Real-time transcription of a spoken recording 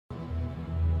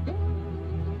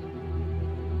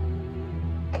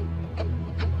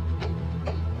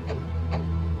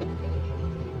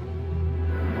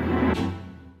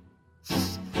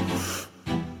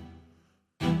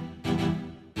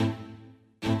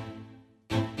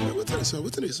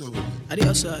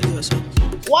Adios.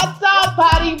 What's up,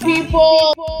 party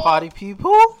people? Party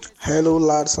people? Hello,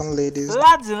 lads and ladies.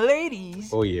 Lads and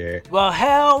ladies? Oh, yeah. Well,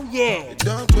 hell yeah.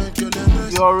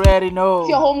 You already know. It's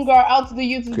your homegirl out to the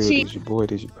youth to Good, cheat. it's your boy,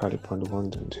 this your Paddy on the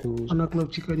ones and twos. On a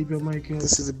club, Michael.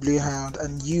 This is the Blue Hound,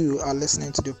 and you are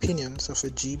listening to the opinions of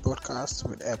a G podcast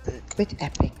with Epic.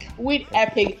 With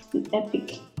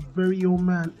Epic. Very old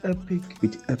man, Epic.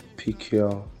 With Epic,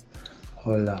 y'all.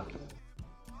 Hola.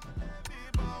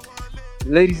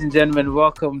 Ladies and gentlemen,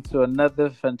 welcome to another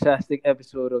fantastic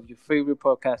episode of your favorite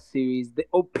podcast series, The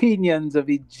Opinions of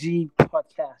a G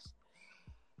Podcast.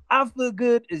 I feel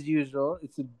good as usual.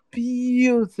 It's a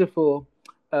beautiful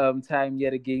time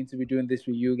yet again to be doing this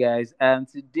with you guys. And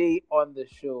today on the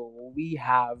show, we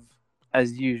have,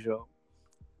 as usual,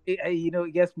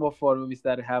 it gets more fun when we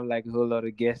start to have like a whole lot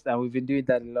of guests. And we've been doing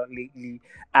that a lot lately.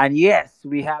 And yes,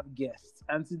 we have guests.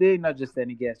 And today, not just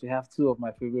any guests, we have two of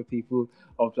my favorite people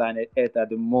on planet Earth at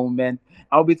the moment.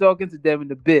 I'll be talking to them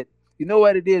in a bit. You know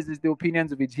what it is? It's the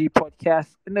Opinions of a G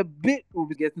podcast. In a bit, we'll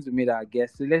be getting to meet our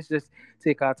guests. So let's just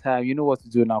take our time. You know what to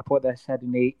do now. Pour that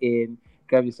Chardonnay in.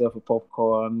 Grab yourself a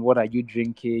popcorn. What are you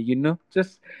drinking?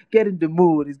 Just get in the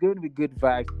mood. It's going to be good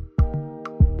vibes.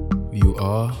 You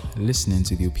are listening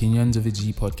to the Opinions of a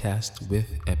G podcast with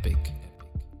Epic.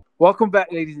 Welcome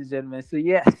back, ladies and gentlemen. So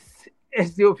yes,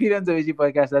 it's the Opinions of a G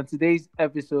podcast, and today's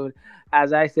episode,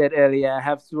 as I said earlier, I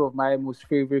have two of my most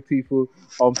favorite people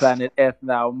on planet Earth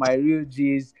now, my real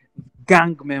G's,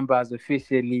 gang members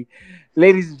officially.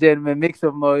 Ladies and gentlemen, make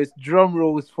some noise, drum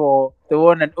rolls for the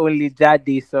one and only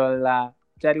Jadi Sola.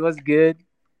 Jadi, what's good?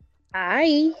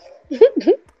 Hi.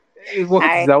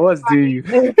 What's do you?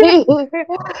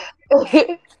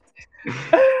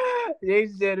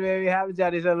 Ladies and gentlemen, we have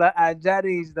Jadi Sola, and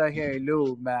Jadi is not here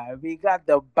alone, man. We got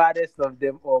the baddest of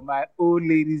them all, my old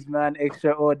ladies, man,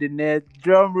 extraordinary.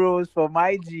 Drum rolls for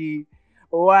my G,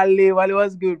 Wale. Wale,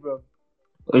 what's good, bro?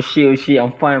 Oh shit,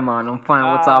 I'm fine, man. I'm fine.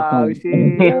 What's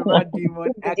happening? What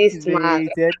demon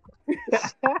activated?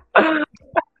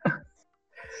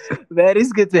 Man,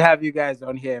 it's good to have you guys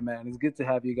on here, man. It's good to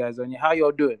have you guys on here. How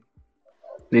y'all doing?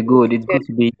 We're good. It's good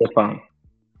to be here, fam.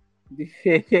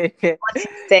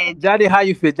 Jadi, how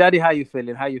you feel? Jadi, how you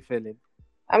feeling?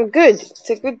 I'm good. It's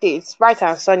a good day. It's bright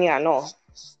and sunny and all.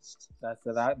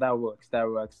 That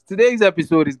works. Today's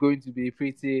episode is going to be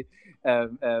pretty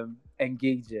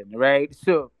engaging, right?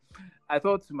 So I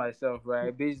thought to myself,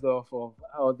 right, based off of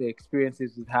all the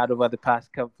experiences we've had over the past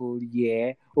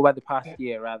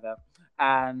year,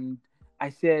 and I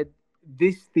said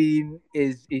this thing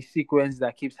is a sequence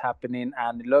that keeps happening,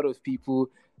 and a lot of people,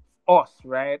 us,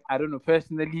 right? I don't know,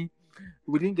 personally,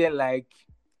 we didn't get like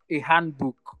a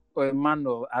handbook or a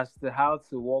manual as to how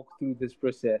to walk through this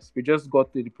process. We just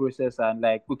got to the process and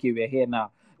like, okay, we're here now.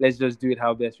 Let's just do it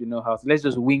how best we know how. Let's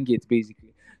just wing it,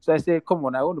 basically. So I said, come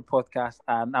on, I want a podcast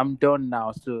and I'm done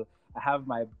now. So I have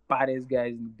my baddest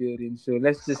guys in the building. So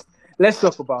let's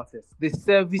talk about this. The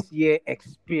service year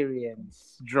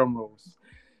experience, drum rolls.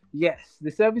 Yes,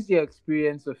 the service year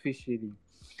experience officially.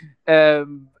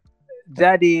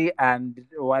 Jadi and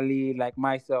Wale, like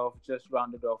myself, just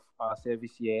rounded off our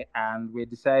service year, and we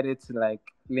decided to like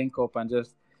link up and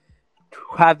just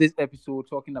have this episode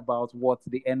talking about what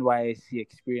the NYSC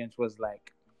experience was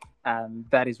like, and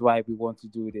that is why we want to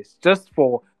do this, just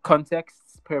for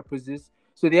context purposes.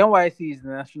 So the NYSC is the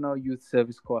National Youth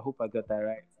Service Corps. I hope I got that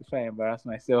right. If I embarrass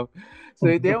myself. So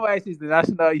the NYSC is the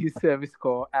National Youth Service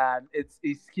Corps, and it's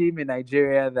a scheme in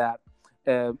Nigeria that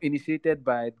initiated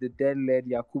by the then-led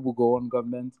Yakubu Gowon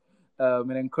government.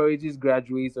 It encourages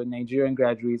graduates or Nigerian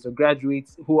graduates or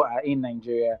graduates who are in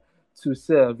Nigeria to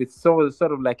serve. It's sort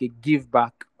of like a give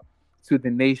back to the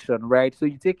nation, right? So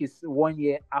you take it 1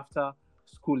 year after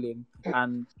schooling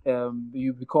and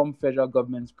you become federal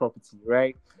government's property,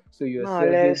 right? So you're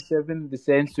serving the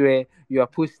sense where you are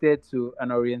posted to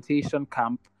an orientation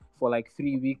camp for like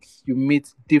 3 weeks. You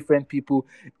meet different people.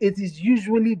 It is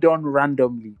usually done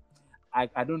randomly.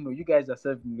 I don't know. You guys are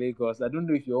serving in Lagos. I don't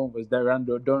know if your own was done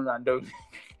randomly.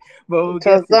 But we'll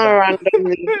get to that.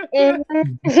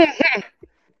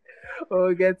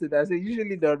 We'll get to that. So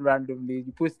usually done randomly.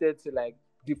 You posted to like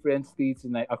different states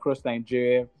across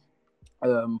Nigeria.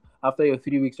 After your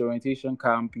 3 weeks orientation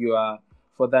camp, you are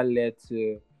further led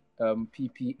to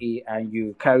PPA and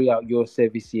you carry out your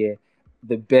service year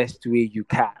the best way you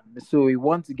can. So we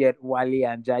want to get Wale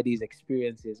and Jadi's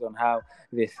experiences on how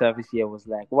the service year was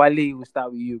like. Wale, we'll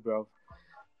start with you, bro.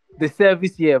 The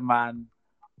service year, man.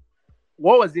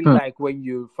 What was it like when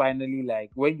you finally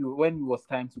when it was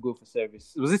time to go for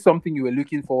service? Was it something you were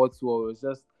looking forward to, or was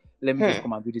just let me just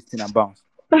come and do this thing and bounce?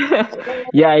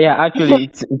 Yeah.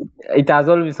 Actually, it has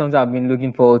always been something I've been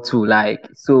looking forward to. Like,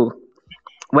 so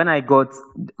when I got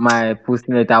my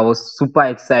posting letter, I was super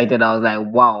excited. I was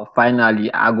like, wow,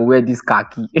 finally, I go wear this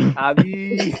khaki.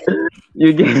 Abi,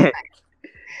 You get,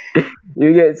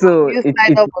 you get. So You it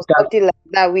sign it, up for it something like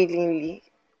that willingly.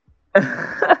 so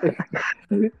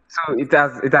it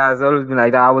has always been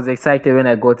like that. I was excited when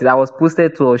I got it. I was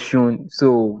posted to Oshun,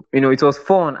 so it was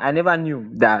fun. I never knew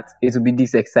that it would be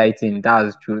this exciting. That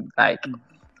was true. Like the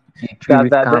that, tribute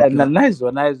that, camp. that nice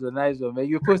one, nice one, nice one. Man,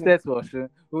 you posted to Oshun.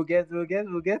 We'll get to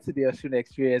the Oshun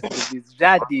experience in a bit.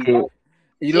 Jadi, Okay.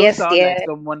 you don't Yes, sound like yeah.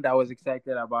 someone that was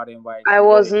excited about I NYC.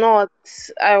 was not.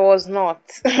 I was not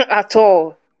at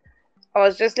all. I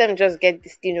was just let me just get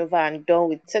this thing over and done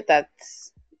with, so that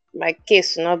my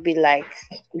case will not be like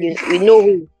we know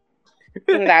who.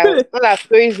 That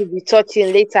stories will be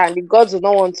touching later, and the gods will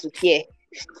not want to hear.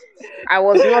 I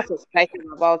was not excited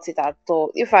about it at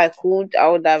all. If I could, I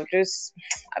would have just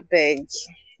I beg.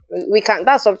 We can.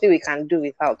 That's something we can do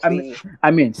without I mean,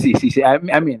 really. see.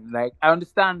 Like, I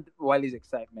understand Wally's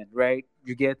excitement, right?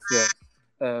 You get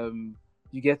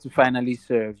to finally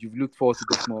serve. You've looked forward to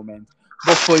this moment.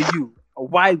 But for you,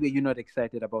 why were you not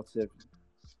excited about serving?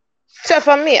 So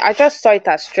for me, I just saw it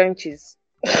as trenches.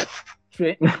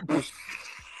 Tre-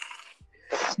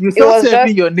 You It saw was just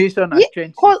serving your nation as yeah.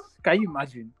 trenches. Can you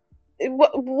imagine?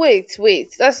 Wait.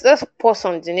 Let's pause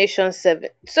on the nation 7.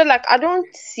 So, like, I don't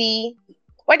see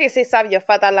why they say serve your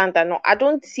fatherland and not. I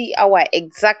don't see how I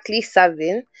exactly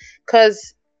serving,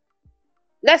 because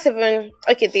let's even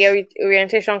okay the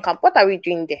orientation camp. What are we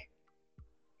doing there?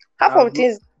 Half Uh, of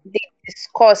things they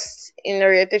discussed in the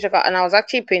orientation camp, and I was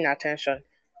actually paying attention,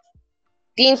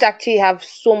 didn't actually have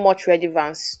so much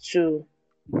relevance to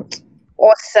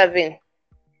us serving.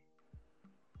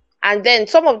 And then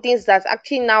some of things that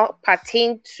actually now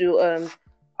pertain to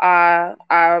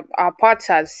our parts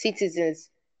as citizens,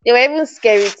 they were even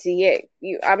scary to hear.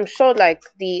 I'm sure, like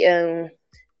the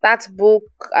that book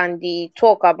and the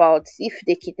talk about if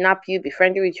they kidnap you, be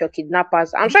friendly with your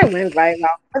kidnappers. I'm sure it went viral.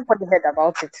 Everybody heard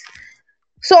about it.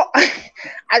 So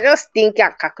I just think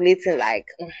I'm calculating like,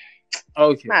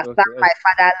 okay. my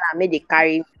fatherland, may they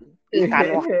carry me. It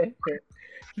cannot.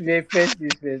 The first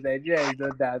is first. Nigeria is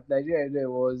not that. Nigeria is not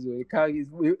a war zone. It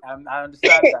can't, I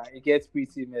understand that it gets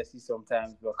pretty messy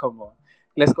sometimes, but come on,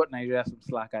 let's cut Nigeria some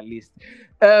slack at least.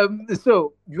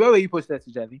 So where were you posted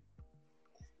to, Jenny?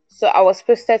 So I was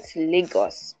posted to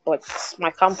Lagos, but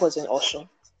my camp was in Osun.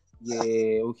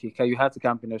 Yeah, okay. Cause you had to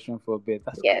camp in Ocean for a bit.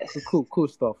 That's Yes. cool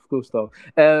stuff.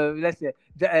 Let's say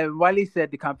Wally said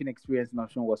the camping experience in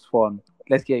Ocean was fun.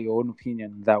 Let's get your own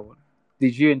opinion on that one.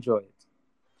 Did you enjoy it?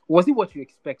 Was it what you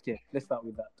expected? Let's start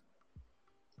with that.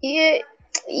 Yeah,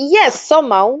 yes,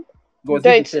 somehow. Was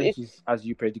Though it the trenches as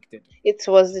you predicted? it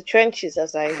was the trenches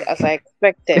as I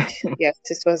expected. Yes,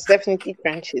 it was definitely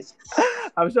trenches.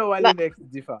 I'm sure Wally Like, makes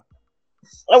it differ.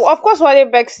 of course, Wale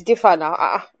begs differ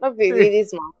now. Not be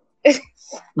ladies man.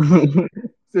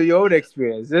 So your own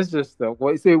experience. Let's just so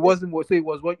it wasn't what. So it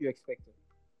was what you expected.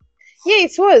 Yeah,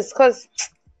 it was because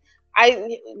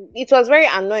it was very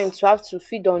annoying to have to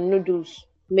feed on noodles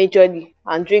majorly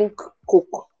and drink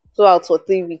coke throughout for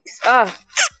 3 weeks.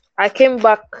 I came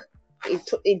back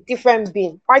a different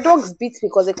being. My dogs beat me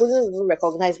because they couldn't even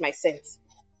recognize my scent.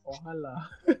 Oh, hala.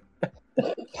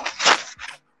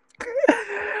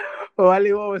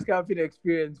 Wally, what was camping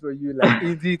experience for you? Like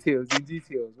in details.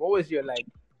 What was your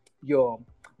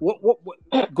what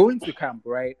going to camp,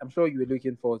 right? I'm sure you were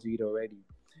looking forward to it already.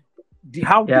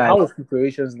 How was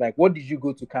preparations like? What did you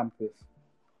go to camp with?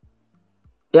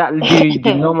 Yeah,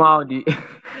 the normal the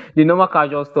normal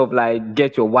casual stuff, like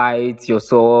get your whites, your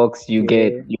socks, you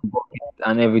get Yeah. your bucket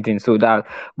and everything. So that,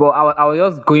 but I was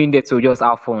just going there to just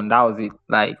have fun. That was it,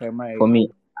 like for me.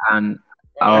 And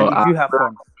And did you have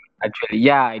fun? actually,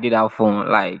 yeah, I did have fun.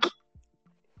 Like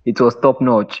it was top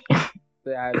notch.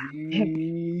 What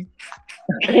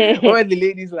were the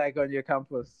ladies like on your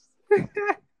campus?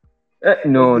 No, There's a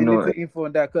no, little info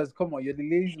on that because come on, you're the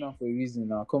ladies now for a reason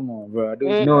now. Come on, bro.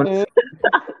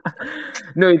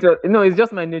 no, no. It's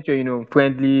just my nature,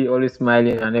 friendly, always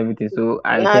smiling and everything. So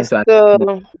I tend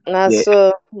to.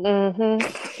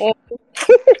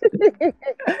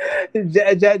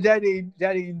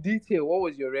 Jadi, in detail, what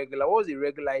was a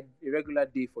regular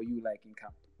day for you like in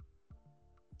camp?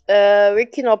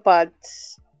 Waking up at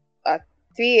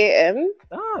 3 a.m.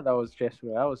 That was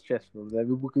stressful.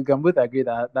 We can both agree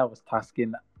that was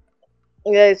tasking.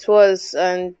 Yeah, it was.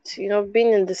 And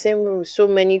being in the same room with so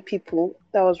many people,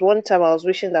 that was one time I was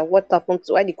wishing that what happened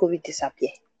to why did COVID disappear?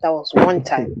 That was one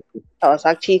time I was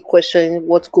actually questioning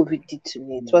what COVID did to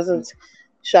me. It wasn't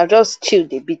should have just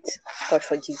chilled a bit. God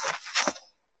forgive me.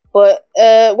 But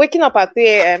waking up at 3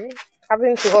 a.m.,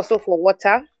 having to hustle for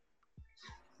water,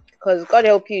 because God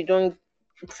help you don't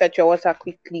fetch your water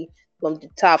quickly from the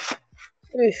tap.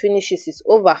 When you finish it, it's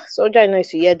over. So I know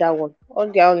to hear that one. All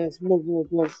the own is move,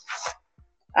 move, move.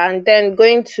 And then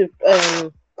going to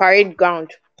parade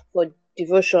ground for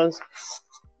devotions.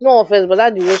 No offense, but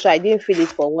that devotion I didn't feel it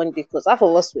for one day because half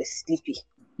of us were sleepy.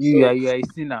 You are a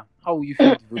sinner. How will you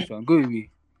feel devotion? Go away.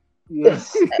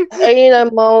 Yes. Now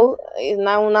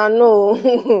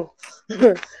no.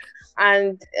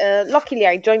 And luckily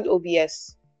I joined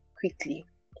OBS quickly.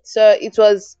 So it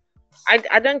was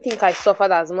I don't think I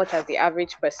suffered as much as the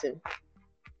average person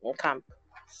in camp.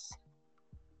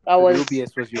 So the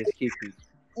OBS was your escape route.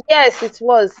 Yes, it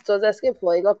was. It was escape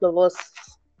for a lot of us.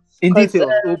 In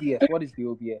details, OBS. What is the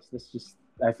OBS?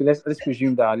 Let's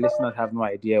presume that our listeners have no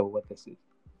idea what this is.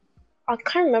 I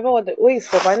can't remember what it's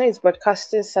for, but I know it's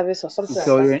broadcasting service or something like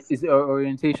that. It's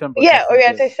orientation. Yeah,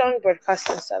 orientation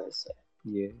broadcasting service.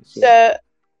 Yeah. So,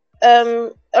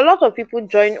 a lot of people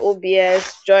join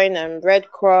OBS, join Red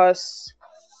Cross,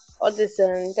 all this,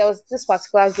 and there was this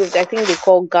particular group that I think they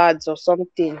call guards or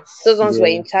something. Those ones were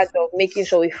in charge of making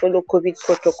sure we follow COVID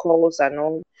protocols and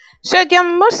all. So they're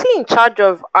mostly in charge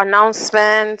of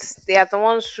announcements. They are the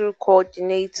ones who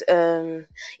coordinate.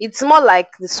 It's more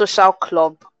like the social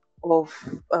club of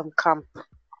camp.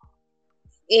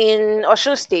 In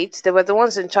Osun State, they were the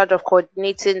ones in charge of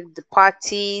coordinating the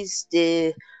parties,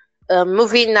 the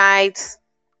movie nights,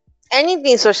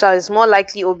 anything social is more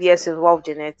likely OBS involved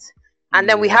in it. And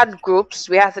then we had groups.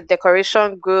 We had the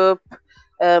decoration group,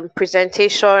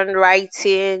 presentation,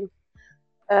 writing.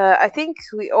 I think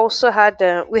we also had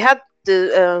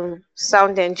the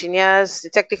sound engineers, the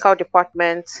technical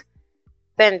department.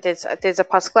 Then there's a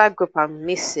particular group I'm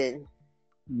missing.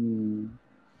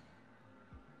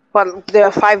 But there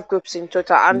are 5 groups in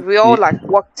total, and we all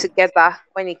worked together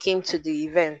when it came to the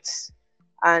events.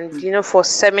 And for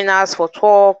seminars, for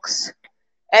talks,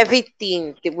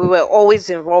 everything, we were always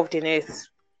involved in it.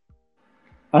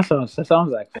 That sounds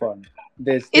like fun.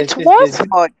 It was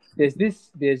fun. There's this.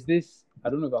 I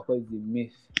don't know if I call it the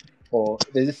myth, or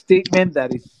there's a statement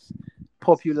that is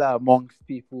popular amongst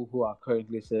people who are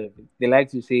currently serving. They like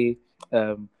to say,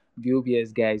 the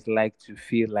OBS guys like to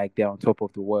feel like they're on top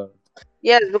of the world.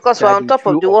 Yes, because we're on top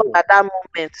of the world at that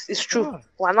moment. It's true.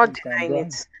 We're not denying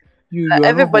it.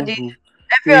 Everybody,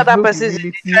 every other person is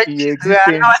in the trenches. We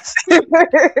are not.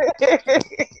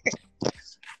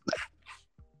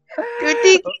 You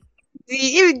think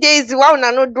if there is one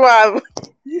and not do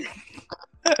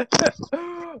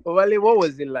Wale, what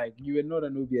was it like? You were not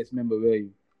an OBS member, were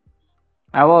you?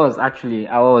 I was,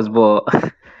 but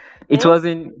it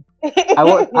wasn't. I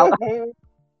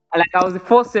was the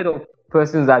first set of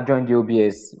persons that joined the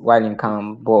OBS while in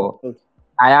camp, but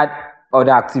I had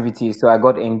other activities, so I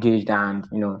got engaged, and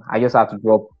I just had to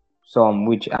drop some,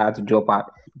 which I had to drop at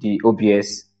the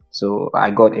OBS. So I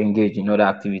got engaged in other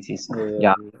activities.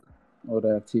 Yeah.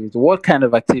 Other activities. What kind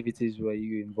of activities were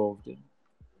you involved in?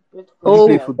 Did you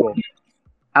play football?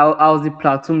 I was the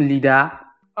platoon leader.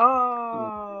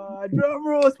 Drum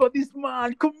rolls for this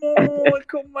man. Come on.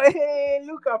 Hey,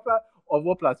 look at of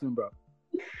what platoon, bro?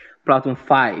 Platoon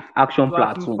 5. Action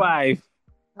platoon. 5.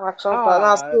 Action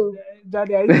platoon.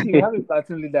 Daddy, I used to have a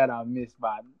platoon leader that I missed,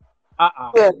 man.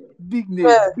 Big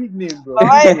name, bro.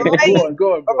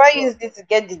 Go on. Why use this to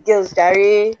get the girls,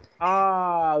 Gary? See,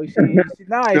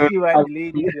 now I feel like the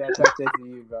ladies are attracted to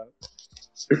you, bro.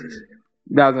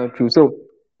 That's not true. So,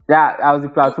 I was the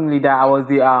platoon leader. I was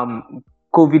the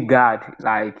COVID guard,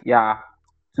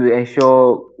 to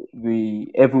ensure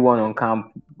everyone on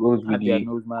camp goes with the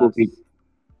COVID.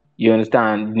 You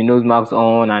understand, the nose masks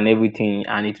on and everything,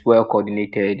 and it's well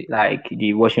coordinated, like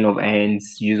the washing of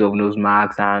hands, use of nose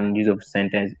masks, and use of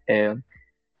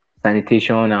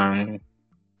sanitation, and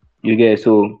you get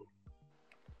so.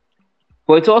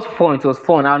 But it was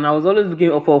fun, and I was always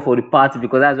looking up for the party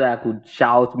because that's where I could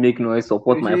shout, make noise,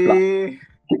 support my flag.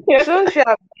 Shouldn't you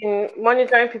have been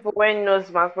monitoring people wearing nose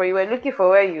masks, but you were looking for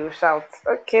where you shout?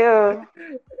 Okay.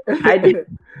 I did.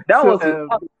 That was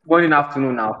morning,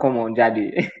 afternoon now. Come on,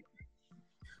 Jadi.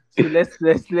 So let's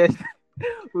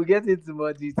we'll get into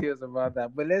more details about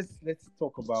that. But let's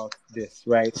talk about this,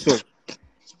 right? So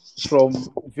from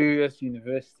various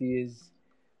universities,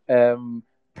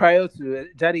 prior to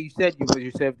Jadi, you said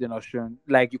you served in Osun,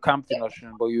 like you camped in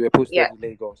Osun, but you were posted in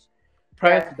Lagos.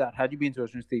 Prior to that, had you been to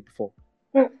Osun State before?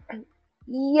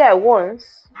 Yeah,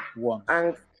 once. Once.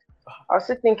 And I was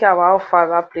still thinking about how far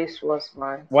that place was,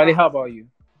 man. Wally, how about you?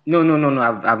 No.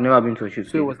 I've never been to Osun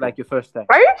State. So it was like your first time.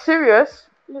 Are you serious?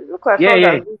 Look like Yeah, someone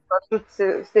yeah. that's been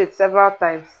to state several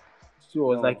times.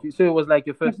 So it was like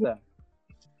your first time.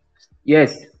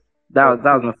 Yes. Oh, That was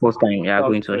cool. my first time. Yeah, That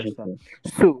was going the to first time.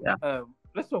 Oshiko. So, Yeah.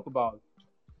 let's talk about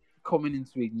coming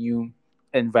into a new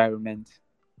environment,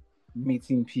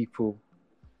 meeting people,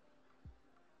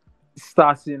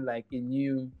 starting like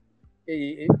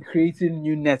creating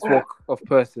new network of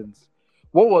persons.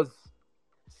 What was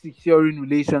securing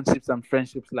relationships and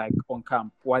friendships like on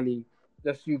camp? Wally,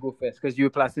 just you go first because you're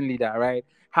a classroom leader, right?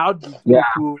 How did Yeah.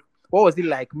 people? What was it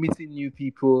like meeting new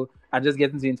people and just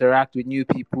getting to interact with new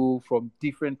people from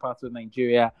different parts of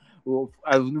Nigeria, who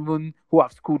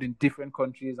have schooled in different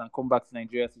countries and come back to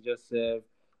Nigeria to just serve?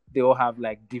 They all have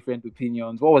like different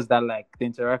opinions. What was that like? The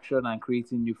interaction and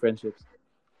creating new friendships.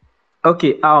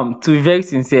 Okay, to be very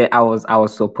sincere, I was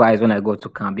surprised when I got to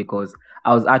camp because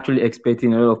I was actually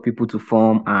expecting a lot of people to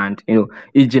form and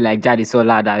e.g. like Jadi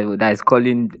Sola that is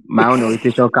calling my own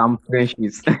orientation camp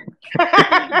friendships.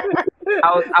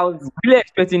 I was really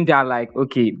expecting that, like,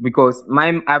 okay, because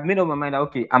I've made up my mind that,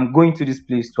 okay, I'm going to this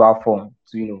place to have fun.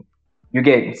 So you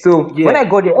get it. So when Yeah. I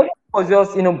got there, everything was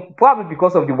just probably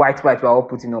because of the white we were all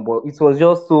putting on, but it was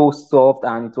just so soft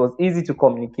and it was easy to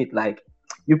communicate. Like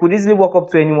you could easily walk up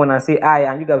to anyone and say hi,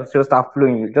 and you guys just start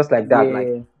flowing just like that. Like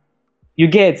Yeah. you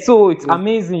get. So it's So,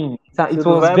 amazing. so It the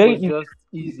was vibe very was easy just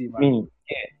to easy, man. me.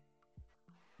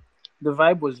 The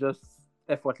vibe was just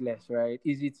effortless, right?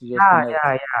 Easy to just Yeah, connect.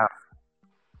 yeah, yeah.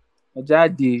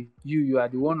 Jadi, you are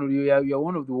the one. You're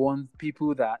one of the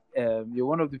people that you're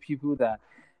one of the people that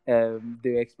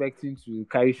they were expecting to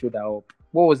carry shoulder up.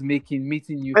 What was making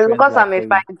meeting new It's friends because like I'm a for you?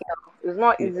 fine girl. It's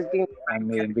not Yeah, easy being I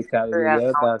mean, because Nigerian.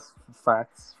 yeah, that's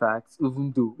facts.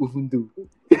 Even do.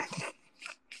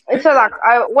 It's so like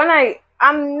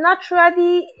I'm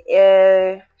naturally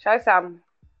shall I say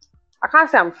I can't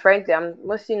say I'm friendly. I'm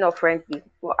mostly not friendly.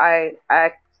 But I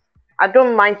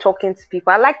don't mind talking to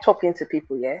people. I like talking to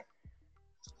people, yeah.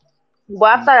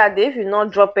 But after that day, if you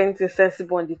not drop anything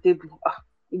sensible on the table,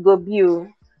 it go be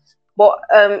you. But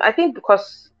I think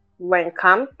because when in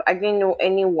camp, I didn't know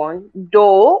anyone.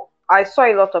 Though I saw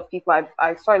a lot of people.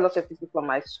 I saw a lot of people from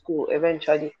my school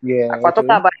eventually. Yeah. Like we're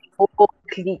talking Okay. about the whole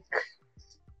clique,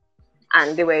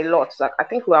 and there were a lot. Like I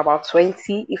think we were about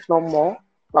 20, if not more,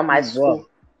 from my school. Wow.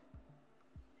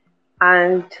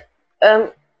 And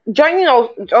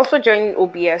also joining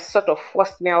OBS sort of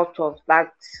forced me out of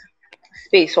that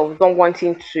space of not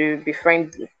wanting to be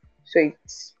friendly. So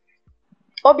it's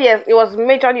OBS. It was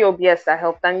majorly OBS that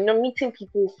helped, and meeting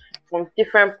people from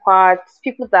different parts,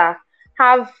 people that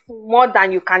have more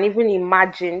than you can even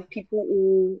imagine. People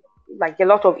who like a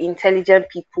lot of intelligent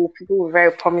people with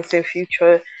very promising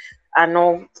future, and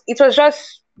all. It was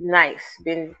just nice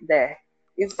being there.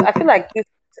 I feel like this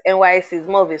NYS is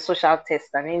more of a social test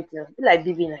than anything else. I feel like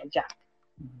BB Niger.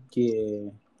 Yeah,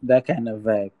 that kind of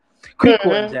vibe. Quick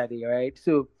one, Mhm. Jadi, right?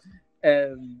 So,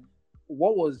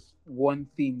 what was one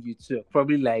thing you took?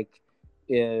 Probably like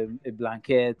a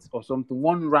blanket or something,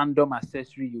 one random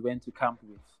accessory you went to camp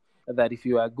with. That if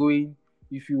you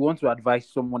want to advise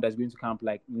someone that's going to camp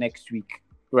like next week,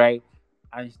 right?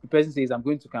 And the person says, "I'm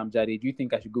going to camp, Jadi. Do you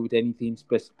think I should go with anything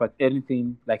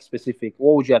like specific?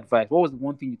 What would you advise? What was the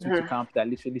one thing you took to camp that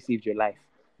literally saved your life?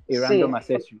 A See, random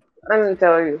accessory." let me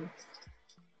tell you.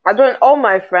 I don't. All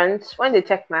my friends, when they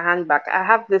check my handbag, I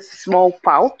have this small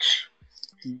pouch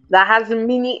that has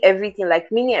mini everything,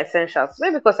 like mini essentials.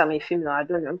 Maybe because I'm a female, I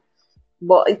don't know.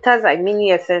 But it has like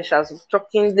mini essentials,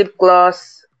 talking lip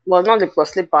gloss, well, not lip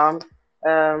gloss, lip balm,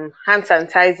 hand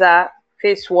sanitizer,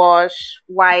 face wash,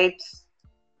 wipes.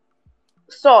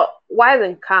 So while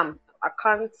in camp, I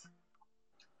can't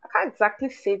exactly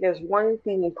say there's one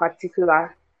thing in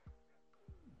particular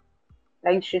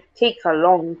that you should take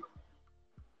along.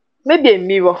 Maybe a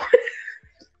mirror.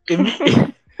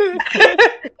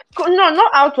 No,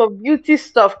 not out of beauty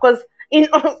stuff, because in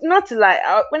not like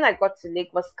when I got to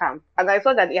Lagos camp and I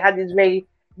saw that they had this very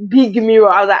big mirror,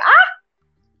 I was like,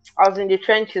 I was in the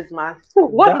trenches, man.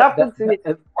 What happened to me?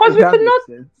 Because we could not.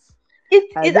 Sense.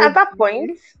 It at that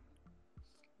point,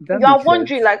 you are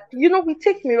wondering, like, we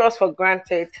take mirrors for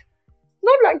granted.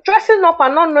 Not like dressing up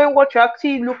and not knowing what you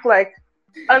actually look like,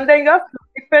 and then you have to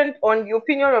depend on the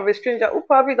opinion of a stranger who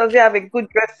probably doesn't have a good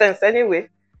dress sense anyway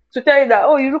to tell you that,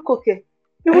 oh, you look okay,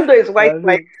 even though it's white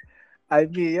light. I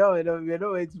mean, we're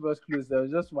not way too much close. It was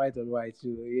just white on white,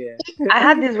 yeah. I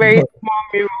had this very small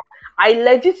mirror. I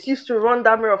legit used to run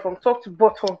that mirror from top to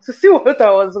bottom to see what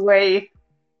I was wearing.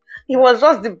 It was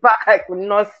just the back I could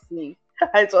not see.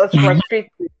 It was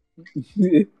frustrating.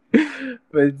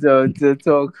 But to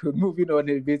talk, moving on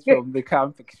a bit from the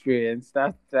camp experience,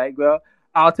 that's like, well,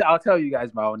 I'll tell you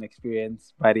guys my own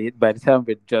experience by the time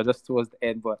we're just towards the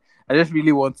end. But I just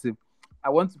really want to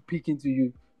peek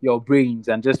into your brains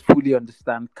and just fully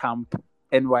understand camp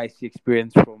NYC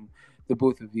experience from the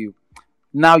both of you.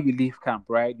 Now you leave camp,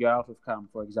 right? You're out of camp,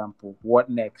 for example. What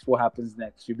next? What happens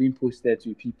next? You're being posted to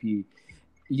PPE.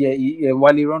 Yeah.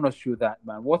 Wally, run us through that,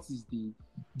 man. What is the?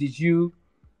 Did you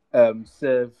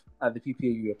serve at the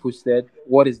PPA you were posted?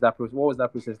 What is that process? What was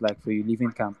that process like for you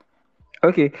leaving camp?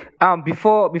 Okay.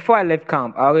 Before I left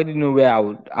camp, I already know where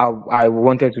I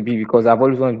wanted to be because I've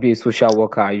always wanted to be a social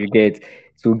worker. You get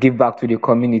to give back to the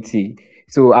community.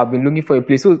 So I've been looking for a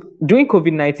place. So during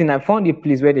COVID-19, I found a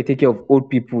place where they take care of old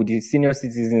people, the senior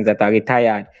citizens that are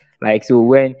retired. Like so,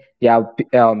 when their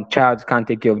child can't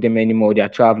take care of them anymore, they're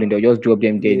traveling. They'll just drop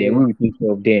them there. Then Yeah, we will take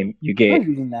care of them. You get that's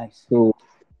really nice. so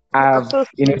That's I've so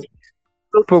sweet.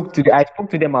 I spoke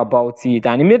to them about it,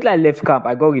 and immediately I left camp,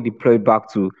 I got redeployed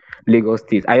back to Lagos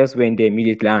State. I just went there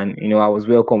immediately, and I was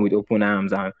welcomed with open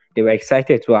arms, and they were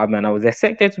excited to have me, and I was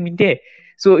excited to be there.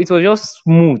 So it was just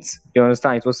smooth. You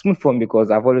understand? It was smooth for me because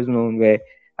I've always known where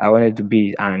I wanted to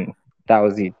be, and that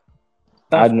was it.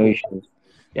 I That's had no cool. issues.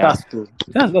 Yeah, That's cool.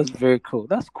 That's very cool.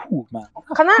 That's cool, man.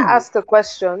 That's Can I cool. ask a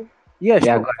question? Yeah,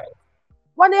 yeah. sure.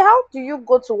 Wale, how do you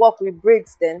go to work with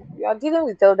braids then? You are dealing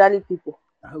with elderly people.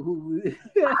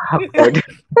 God.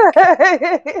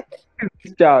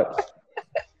 This child.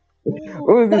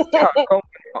 Who is this child? Come.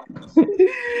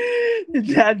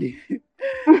 Daddy,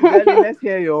 let's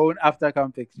hear your own after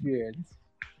camp experience.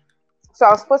 So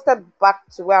I was posted back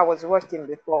to where I was working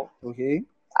before. Okay.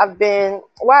 Where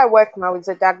I work now is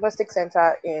a diagnostic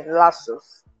center in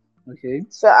Lassos. Okay.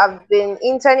 So I've been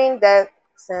interning there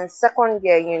since second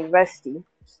year in university.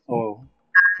 Oh.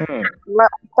 Hmm.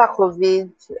 After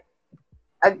COVID,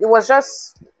 it was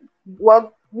just,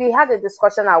 well, we had a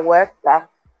discussion at work that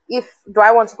if do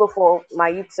I want to go for my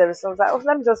youth service? I was like, oh,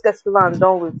 let me just get over and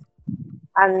done with.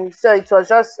 And so it was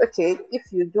just okay. If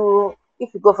you go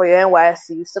for your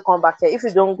NYSC, you still come back here. If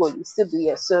you don't go, you still be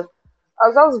here. So I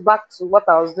was just back to what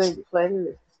I was doing before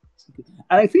anyway.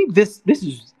 And I think this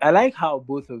is I like how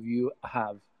both of you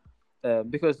have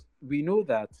because we know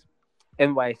that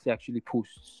NYC actually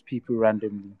posts people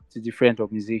randomly to different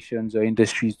organizations or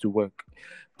industries to work.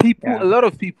 A Yeah. lot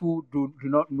of people do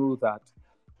not know that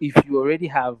if you already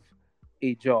have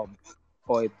a job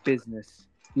or a business,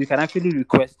 you can actually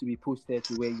request to be posted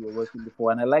to where you were working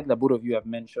before. And I like that both of you have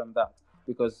mentioned that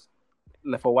because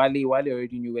like for Wale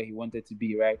already knew where he wanted to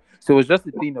be, right? So it was just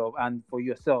a thing of, and for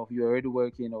yourself, you're already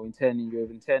working or interning, you have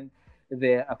interned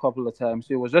there a couple of times.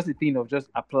 So it was just a thing of just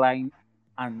applying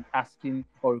and asking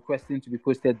or requesting to be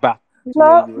posted back to where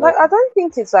No, you like were. I don't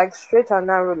think it's like straight and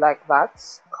narrow like that.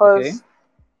 Okay. Because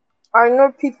I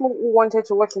know people who wanted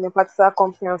to work in a particular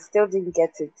company and still didn't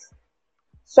get it.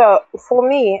 So for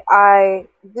me, the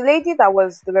lady that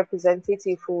was the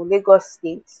representative for Lagos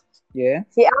State, Yeah.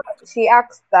 she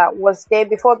asked that was there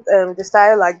before they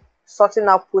started like sorting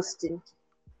out posting.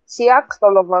 She asked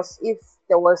all of us if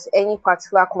there was any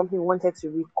particular company we wanted to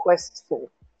request for.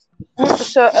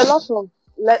 So a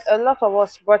lot of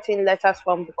us brought in letters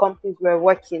from the companies we were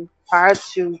working prior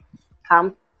to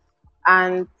camp,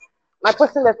 and my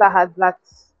posting letter had that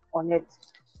on it.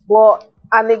 But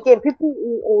and again, people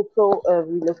who also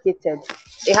relocated,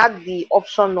 they had the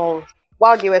option of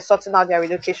while they were sorting out their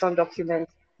relocation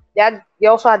documents, they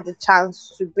also had the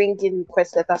chance to bring in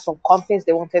request letters from companies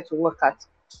they wanted to work at.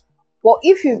 But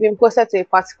if you've been posted to a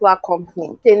particular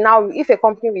company, then now if a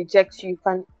company rejects you, you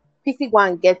can quickly go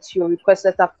and get your request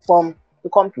letter from the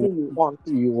company you want.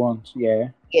 You want, yeah.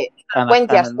 Yeah. And When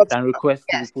they are sorting and request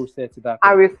to be yes, posted to that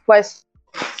and company. request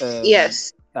Um,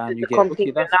 yes and you the get company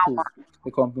okay, they that's now cool. want.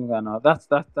 The company that now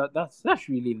that's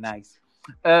really nice.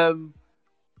 Um,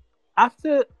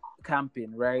 after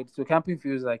camping, right? So camping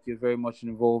feels like you're very much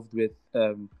involved with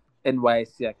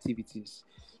NYC activities.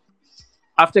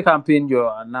 After camping, you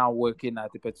are now working at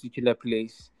a particular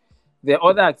place. There are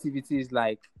other activities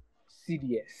like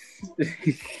CDS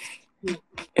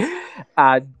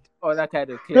and other kind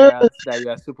of clearance that you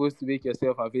are supposed to make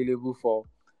yourself available for,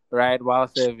 right? While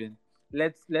serving.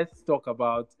 Let's talk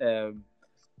about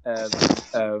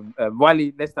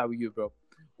Wally. Let's start with you, bro.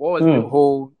 What was the Hmm.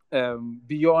 whole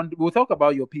beyond? We'll talk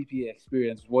about your PPA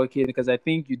experience working because I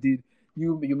think you did.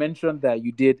 You mentioned that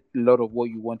you did a lot of what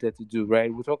you wanted to do,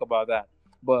 right? We'll talk about that.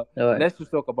 But All right. let's just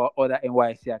talk about other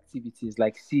NYC activities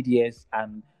like CDS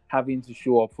and having to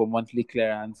show up for monthly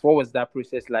clearance. What was that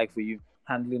process like for you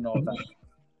handling all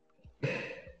that?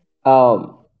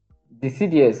 Um, the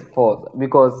CDS first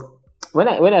because when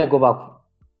I go back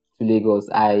to Lagos,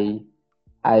 I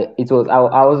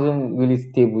wasn't really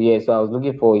stable yet, so I was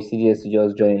looking for a CDS to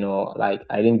just join or like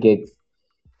I didn't get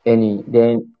any.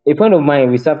 Then a friend of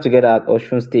mine, we sat together at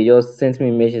Ocean State, just sent me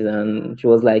a message and she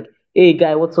was like, "Hey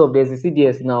guy, what's up? There's a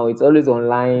CDS now. It's always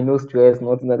online, no stress,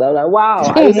 nothing like that." I was like, "Wow,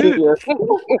 are you serious?"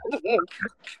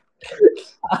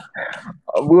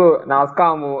 Bro, now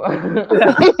scam.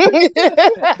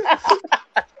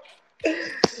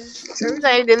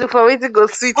 Sometimes they look for way to go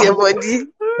sweet your body.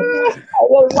 I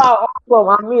was wow,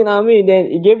 awesome. I mean. Then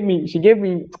she gave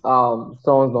me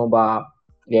someone's number.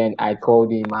 Then I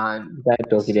called him and we started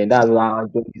talking. Then that's why I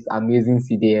got this amazing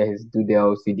CDS, do the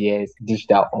CDS, dish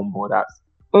that on borders.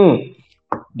 Mm.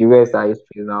 The rest are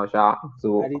history now, sha. I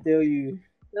So did tell you.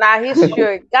 Nah,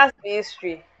 history. That's the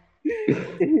history.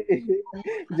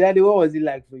 Daddy, what was it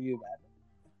like for you,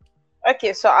 man?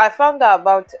 Okay, so I found out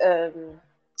about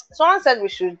someone said we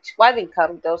should while in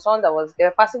camp there was someone that was they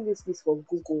were passing this list for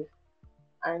Google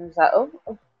and it's like, oh,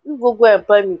 you Google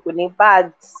employ me could name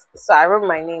bad. So I wrote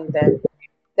my name then.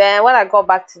 Then when I got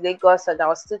back to Lagos and I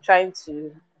was still trying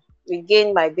to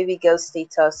regain my baby girl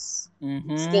status,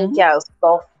 Mm-hmm. skincare and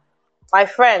stuff, my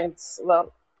friends,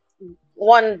 well,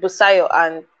 one Busayo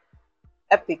and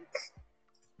Epic.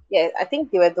 Yeah, I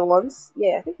think they were the ones.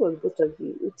 Yeah, I think it was both of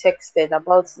you who texted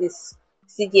about this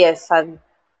CDS and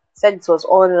said it was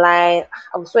online.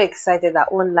 I'm so excited that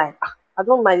online. I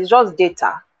don't mind. It's just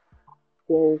data.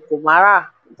 Kumara.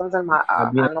 It doesn't matter.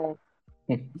 I've been I know.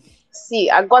 See,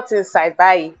 I got inside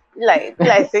by like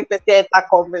say the theater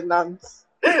covenant.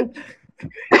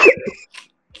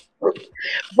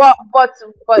 But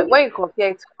when you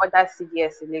compare it to other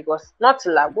CDS in Lagos, not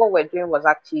to like what we're doing was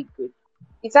actually good.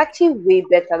 It's actually way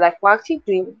better. Like we're actually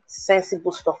doing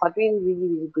sensible stuff. We're doing really,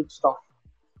 really good stuff.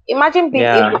 Imagine being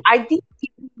yeah, able. I didn't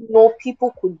even know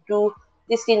people could do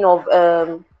this thing of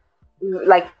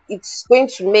like it's going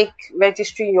to make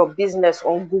registering your business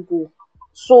on Google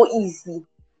so easy.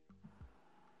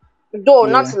 Though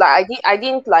not Yeah. like I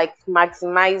didn't like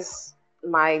maximize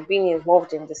my being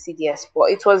involved in the CDS, but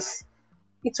it was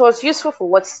useful for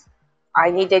what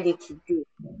I needed it to do.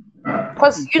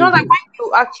 Because you know, like So, when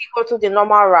you actually go to the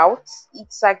normal route,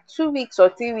 it's like 2 weeks or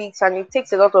 3 weeks, and it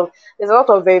takes a lot of there's a lot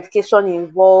of verification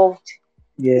involved.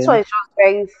 This yeah. one is just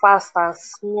very fast and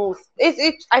smooth.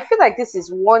 I feel like this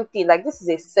is one thing, like this is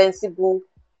a sensible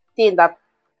thing that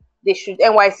they should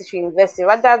NYC should invest in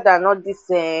rather than all this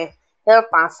health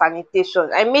and sanitation.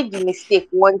 I made the mistake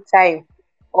one time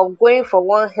of going for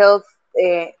one health.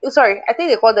 Sorry, I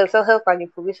think they call themselves health and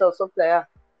information or something like that.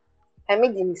 I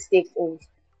made the mistake of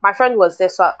my friend was there,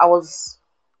 so I was.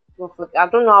 I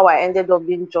don't know how I ended up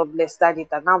being jobless that it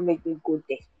and now made me go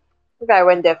there. I think I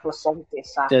went there for something,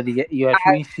 sir. Daddy, you are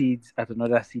throwing seeds at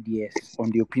another CDS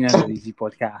on the Opinions of Easy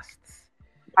podcast.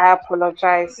 I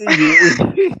apologize. Guys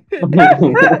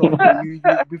will come for you.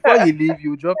 Before you leave,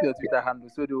 you drop your Twitter handle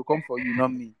so they will come for you,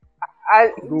 not me.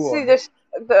 I Go see on.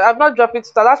 I'm not dropping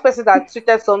to the last person that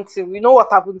tweeted something. We know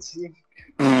what happened to you.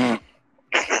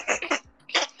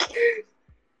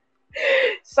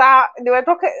 So they were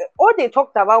talking. All they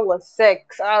talked about was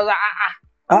sex. I was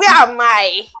like, where am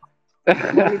I?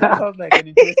 Daddy, that sounds like an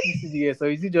interesting CDS. So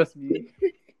is it just me?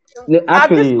 no, At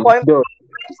this actually, point, though,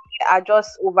 I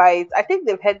just over it. I think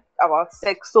they've heard about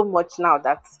sex so much now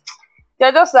that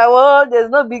they're just like, well, there's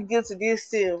no big deal to this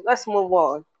thing. Let's move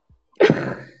on.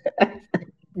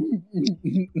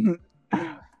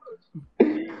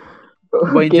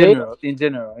 But okay. in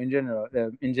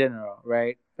general,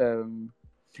 right?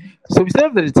 So we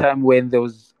served at a time when there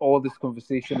was all this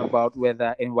conversation about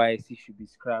whether NYC should be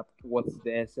scrapped, what's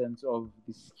the essence of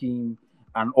the scheme,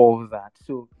 and all of that.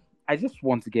 So I just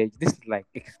want to get this is like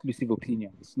exclusive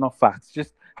opinions, not facts.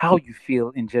 Just how you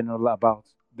feel in general about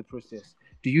the process.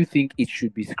 Do you think it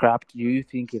should be scrapped? Do you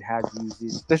think it has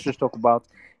uses? Let's just talk about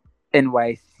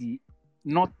NYC,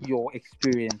 not your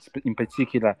experience in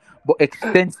particular, but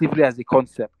extensively as a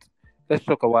concept. Let's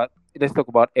talk about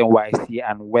NYC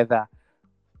and whether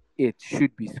it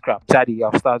should be scrapped. Daddy,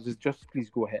 I'll start. Just please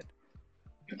go ahead.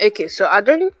 Okay, so I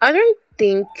don't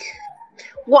think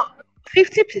what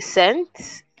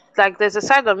 50%. Like there's a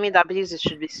side of me that believes it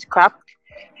should be scrapped,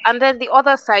 and then the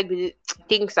other side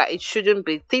thinks that it shouldn't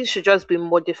be. Things should just be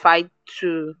modified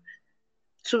to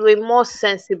to a more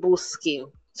sensible scheme.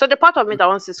 So the part of me that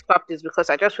wants to scrap this because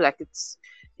I just feel like it's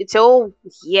a whole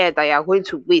year that you're going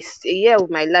to waste, a year of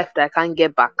my life that I can't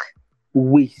get back.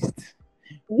 Waste.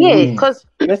 Yeah, Waste. because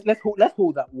Let's hold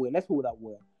that word. Let's hold that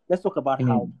word. Let's talk about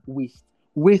how waste.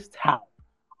 Waste how?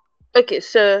 okay,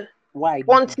 so Why do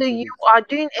you think until it's a you waste? are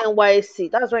doing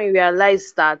NYC, that's when you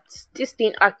realize that this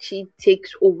thing actually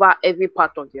takes over every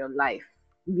part of your life.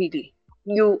 Really,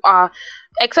 you are,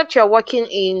 except you're working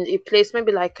in a place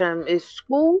maybe like a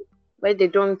school where they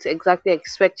don't exactly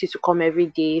expect you to come every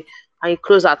day, and you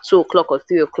close at 2 o'clock or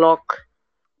 3 o'clock,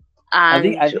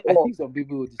 and I think some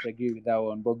people will disagree with that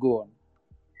one, but go on.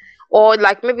 or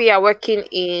like maybe you're working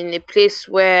in a place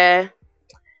where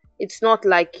it's not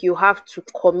like you have to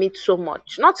commit so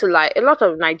much. Not to lie, a lot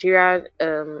of Nigerian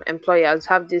employers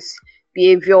have this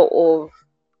behavior of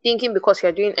thinking because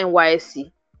you're doing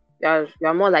NYSC,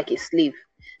 you're more like a slave.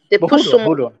 They But push so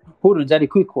much. hold on, just a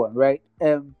quick one, right?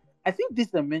 I think this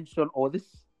dimension or this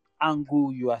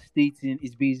angle you are stating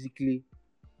is basically,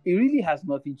 it really has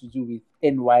nothing to do with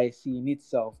NYC in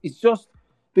itself. It's just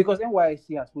because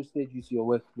NYC has posted you to your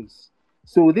workplace.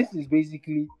 So this is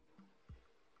basically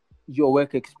your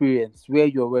work experience where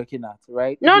you're working at,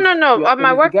 right? No, If it's, no. At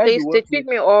my if it's the guys workplace, you they work treat with,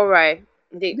 me all right.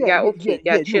 They're okay.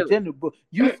 They're no, chill. general. But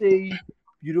you say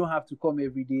you don't have to come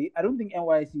every day. I don't think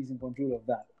NYC is in control of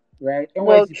that, right?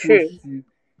 Well, NYC true. posts you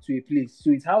to a place,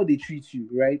 so it's how they treat you,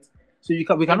 right? So we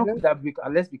cannot Mhm. put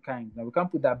that. Let's be kind. Now we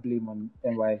can't put that blame on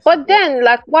NYC. But right? then,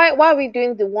 like, why are we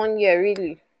doing the 1 year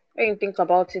really? When you think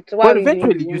about it, why But are we doing the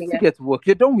eventually, you 1 still year? get to work.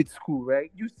 You're done with school,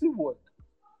 right? You still work,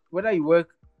 whether you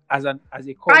work as a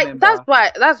core member.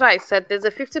 That's why I said there's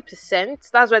a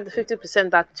 50%. That's why the 50%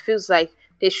 that feels like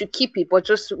they should keep it, but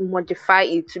just modify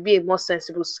it to be a more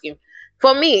sensible scheme.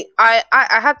 For me, I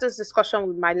had this discussion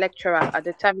with my lecturer at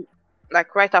the time,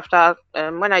 like right after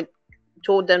when I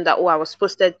told them that I was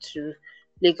posted to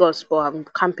Lagos, but I'm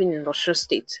camping in Osun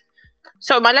State.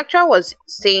 So my lecturer was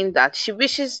saying that she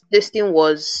wishes this thing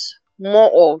was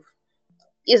more of,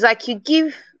 it's like you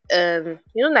give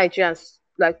Nigerians,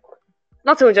 like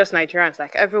not even just Nigerians,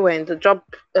 like everywhere in the job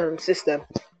system.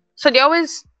 So they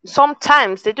always,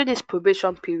 sometimes they do this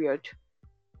probation period.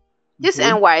 This Okay.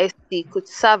 NYSC could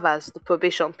serve as the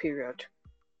probation period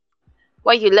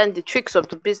where you learn the tricks of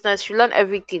the business, you learn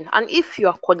everything. And if you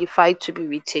are qualified to be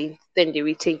retained, then they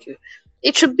retain you.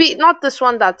 It should be not this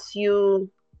one that you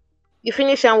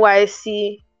finish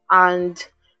NYSC and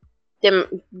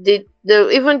they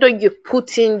even though you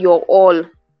put in your all,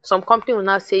 some company will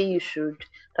not say you should,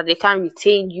 that they can't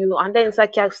retain you, and then it's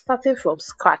like you're starting from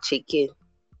scratch again,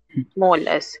 more or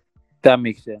less. That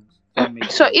makes sense.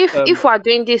 So if we are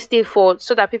doing this thing for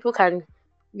so that people can,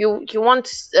 you want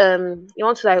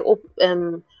to like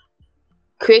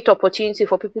create opportunity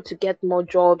for people to get more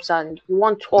jobs, and you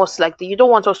want us you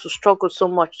don't want us to struggle so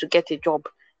much to get a job,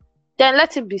 then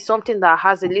let it be something that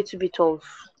has a little bit of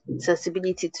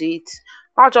sensibility to it.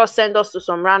 Not just send us to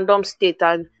some random state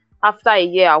and after a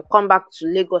year I'll come back to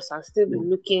Lagos and still be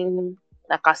looking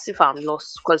like as if I'm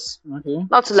lost. Because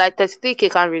not to like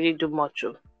 33K can't really do much.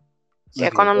 The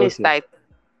economy is tight.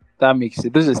 That makes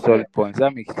it. Those are solid points.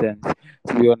 That makes sense,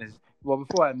 to be honest. But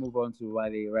before I move on to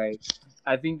Wale, right?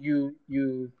 I think you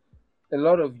a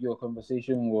lot of your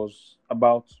conversation was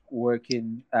about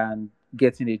working and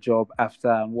getting a job after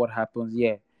and what happens.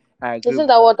 Yeah, I agree. Isn't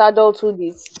that what adulthood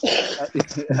is?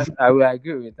 I will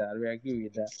agree with that.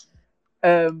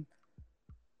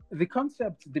 The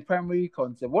concept, the primary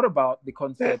concept. What about the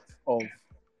concept of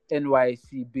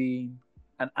NYC being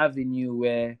an avenue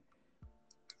where,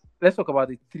 let's talk about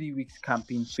the 3 weeks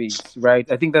camping phase, right?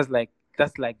 I think that's like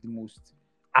the most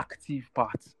active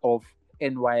part of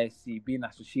NYSC being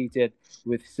associated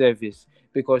with service,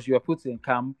 because you are put in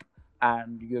camp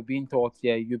and you're being taught,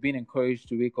 you're being encouraged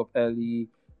to wake up early,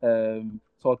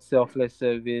 taught selfless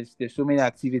service. There's so many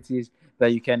activities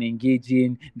that you can engage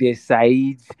in. There's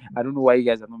Said. I don't know why you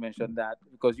guys have not mentioned that,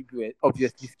 because you were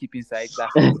obviously skipping Said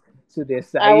classes. So there's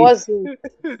Said. I wasn't.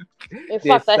 In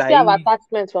fact, I still have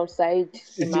attachments from Said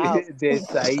in my house. There's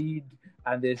Said,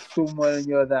 and there's so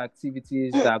many other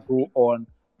activities that go on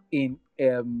in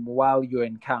while you're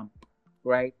in camp,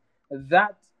 right?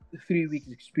 That 3 weeks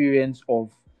experience of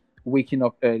waking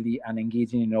up early and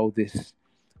engaging in all this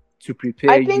to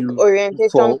prepare you. I think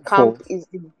orientation camp is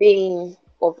the bane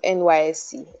of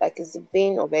NYSC. Like, it's the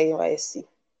bane of NYSC.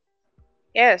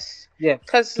 Yes. Yeah.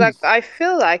 Because I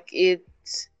feel like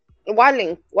it's while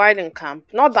in camp,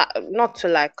 not to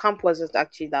like camp wasn't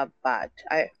actually that bad.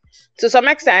 To some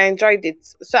extent I enjoyed it.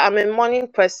 So I'm a morning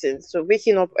person, so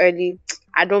waking up early,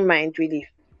 I don't mind really.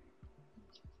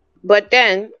 But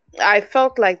then I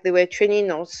felt like they were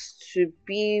training us to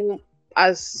be,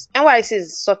 as NYSC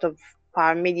is sort of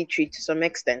paramilitary to some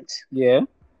extent. Yeah.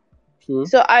 True.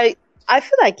 So I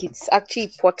feel like it's actually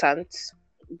important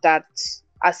that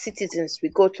as citizens we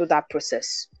go through that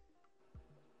process.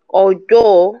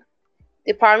 Although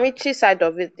the paramilitary side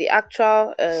of it, the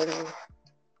actual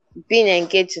being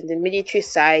engaged in the military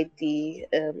side, the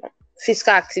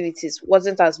physical activities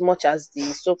wasn't as much as the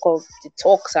so-called the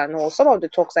talks and all. Some of the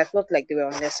talks I felt like they were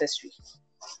unnecessary.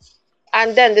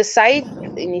 And then the side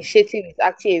initiative is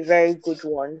actually a very good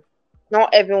one.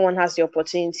 not everyone has the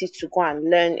opportunity to go and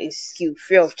learn a skill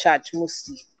free of charge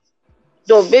mostly.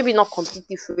 Though maybe not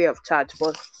completely free of charge,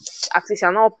 but at least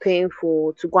you're not paying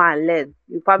for to go and learn.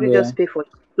 You probably Yeah. just pay for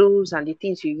the tools and the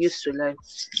things you use to learn.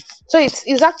 So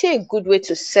it's actually a good way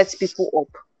to set people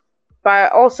up. But I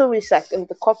also wish like in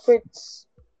the corporate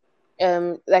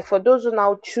like for those who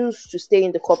now choose to stay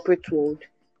in the corporate world,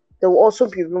 there will also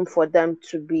be room for them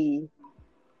to be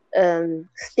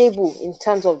stable in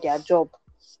terms of their job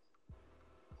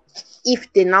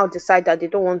if they now decide that they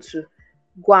don't want to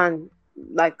go and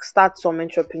like start some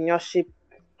entrepreneurship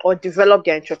or develop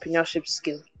their entrepreneurship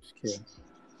skill.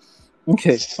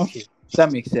 Okay.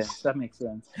 That makes sense.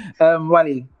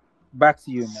 Wally, back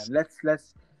to you, man. Let's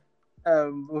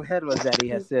we heard what Zaddy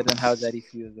has said and how Zaddy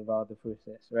feels about the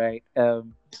process, right?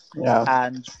 Yeah.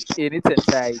 And in its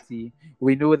entirety,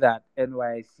 we know that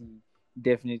NYC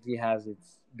definitely has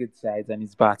its good sides and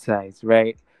its bad sides,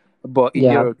 right? But in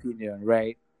Yeah. your opinion,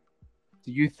 right,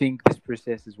 do you think this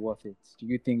process is worth it? Do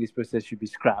you think this process should be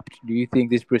scrapped? Do you think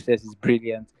this process is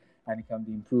brilliant and it can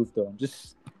be improved on?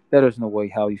 Just let us know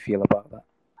how you feel about that.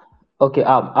 Okay.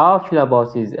 How I feel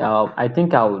about is I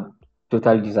think I would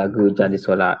totally disagree with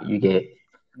Jadisola. You get.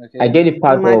 I Okay. get the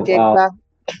part of Majekba.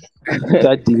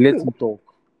 Daddy, let him talk.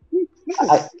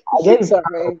 I get the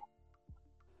Sorry.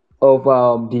 of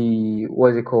the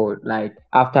what's it called, like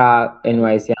after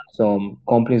NYC and some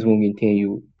companies won't maintain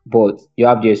you, but you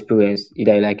have the experience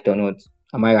either you like it or not.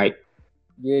 Am I right?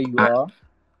 Yeah, you And are.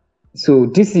 so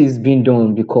this is being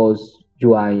done because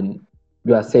you are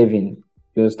saving.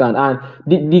 You understand? And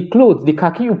the clothes, the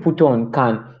khaki you put on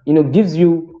can gives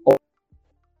you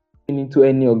into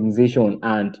any organization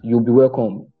and you'll be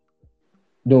welcome.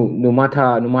 No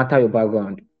matter your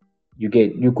background, you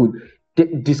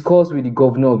could discuss with the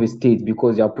governor of a state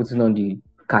because you are putting on the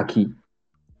khaki.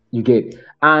 You get.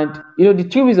 And the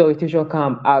 3 weeks orientation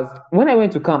camp, as when I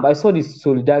went to camp, I saw this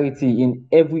solidarity in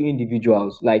every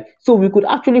individuals. Like, so we could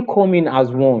actually come in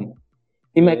as one.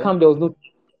 In my Yeah. camp,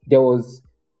 there was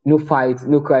no fight,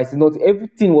 no crisis, not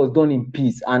everything was done in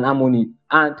peace and harmony.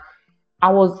 And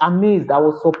I was amazed, I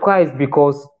was surprised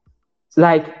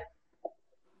like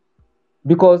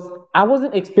because I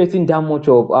wasn't expecting that much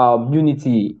of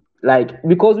unity. Like,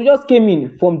 because we just came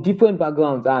in from different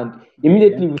backgrounds and Yeah.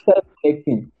 immediately we started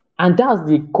connecting. And that's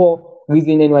the core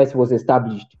reason NYC was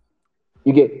established.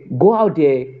 You get. Go out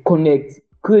there, connect,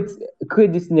 create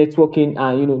this networking,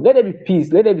 and let there be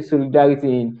peace, let there be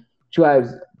solidarity in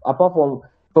tribes. Apart from,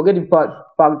 forget the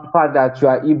part that you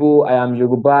are Igbo, I am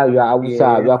Yoruba, you are Hausa,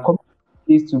 Yeah. we are coming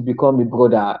to become a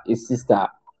brother, a sister.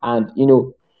 And if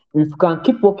you can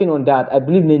keep working on that, I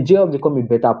believe Nigeria will become a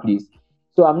better place.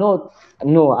 So I'm not,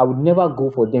 no, I would never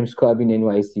go for them scrubbing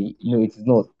NYC. No, it is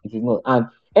not. It is not. And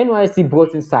NYC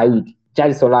brought in Said,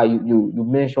 Jadisola, you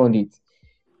mentioned it.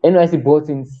 NYC brought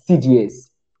in CDS,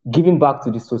 giving back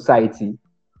to the society.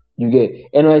 You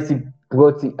get. NYC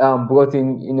brought in,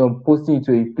 posting you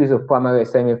to a place of primary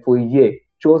assignment for a year.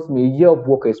 Trust me, a year of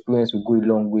work experience will go a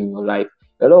long way in your life.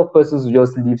 A lot of persons will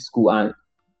just leave school, and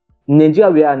in Nigeria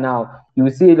we are now, you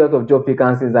will see a lot of job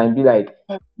vacancies and be like,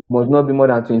 you must not be more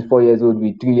than 24 years old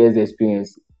with 3 years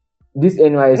experience. This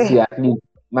NYC at least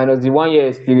minus the 1 year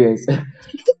experience.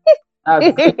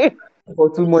 That's for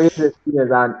 2 more years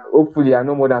experience, and hopefully I'm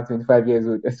no more than 25 years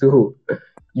old. So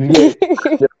you get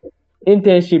the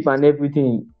internship and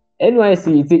everything.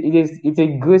 NYC, it's a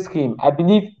great scheme. I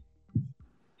believe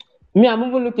me, I'm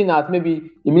even looking at maybe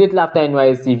immediately after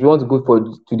NYC, if you want to go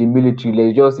to the military,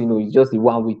 like just it's just a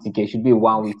 1 week ticket. It should be a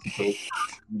 1 week ticket.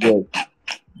 Yeah.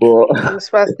 But Must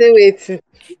stay waiting.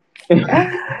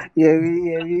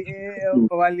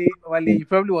 Wale, you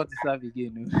probably want to serve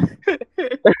again. No?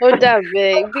 Oh, that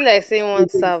beg. Be like saying one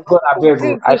serve. God, I beg you,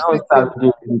 Thing I too don't sweet. start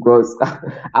today because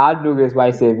I had no rest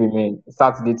by saving, man.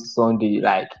 Saturday to Sunday,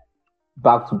 like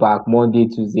back to back, Monday,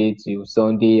 Tuesday to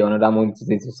Sunday, another Monday,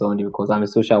 Tuesday to Sunday, because I'm a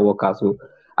social worker, so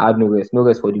I had no rest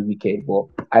for the weekend, but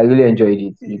I really enjoyed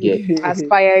it. You get.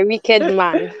 Aspire wicked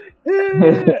man.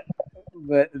 Okay.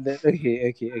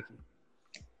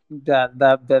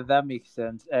 That makes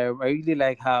sense. I really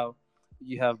like how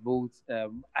you have both.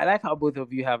 I like how both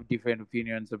of you have different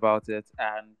opinions about it,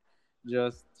 and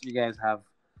just you guys have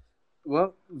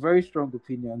very strong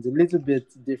opinions. A little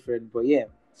bit different, but yeah,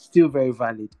 still very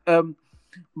valid.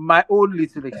 My own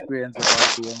little experience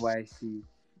about the NYC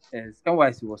is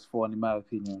NYC was fun in my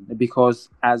opinion because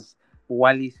as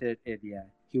Wally said earlier,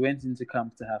 he went into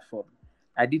camp to have fun.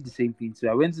 I did the same thing too.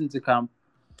 I went into camp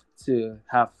to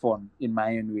have fun in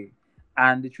my own way.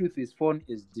 And the truth is, fun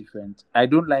is different. I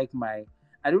don't like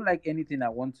anything I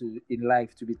want to in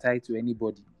life to be tied to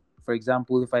anybody. For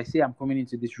example, if I say I'm coming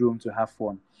into this room to have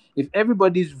fun, if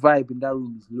everybody's vibe in that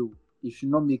room is low, it should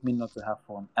not make me not to have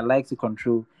fun. I like to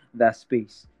control that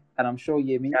space. And I'm sure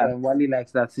Yemi Wally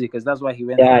likes that too, because that's why he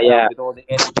went to the camp with all the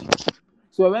energy.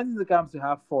 So I went to the camp to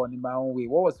have fun in my own way.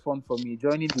 What was fun for me?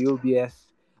 Joining the OBS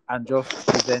and just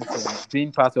presenting,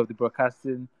 being part of the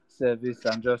broadcasting service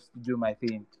and just do my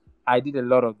thing. I did a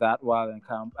lot of that while in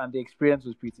camp, and the experience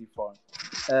was pretty fun.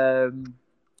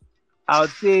 I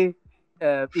would say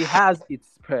it has its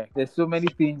perk. There's so many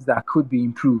things that could be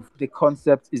improved. The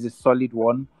concept is a solid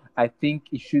one. I think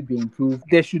it should be improved.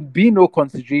 There should be no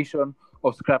consideration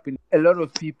of scrapping. A lot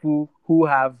of people who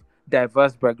have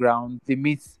diverse backgrounds, they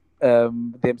meet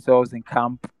themselves in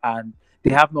camp and they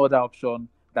have no other option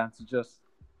than to just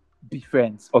be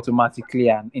friends automatically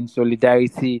and in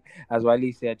solidarity, as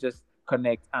Wale said, just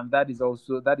connect. And that is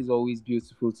always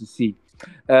beautiful to see.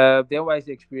 The NYC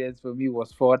experience for me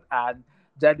was fun, and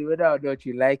Daddy, whether or not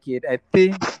you like it, I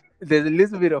think there's a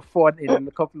little bit of fun in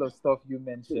a couple of stuff you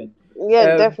mentioned.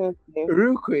 Yeah, definitely.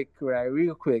 Real quick.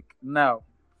 Now,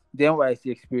 the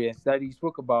NYC experience that you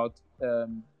spoke about,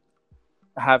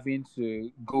 having to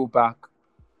go back.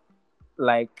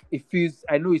 Like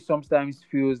I know it sometimes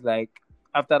feels like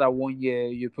after that 1 year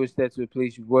you're posted to a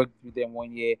place, you worked with them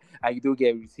 1 year and you don't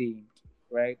get retained,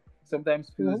 right? Sometimes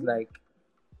feels like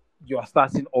you are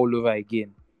starting all over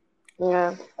again.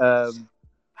 Yeah.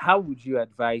 How would you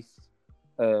advise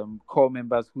core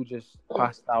members who just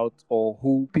passed out, or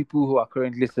people who are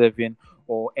currently serving,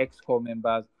 or ex-core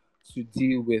members, to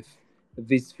deal with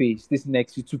this phase, this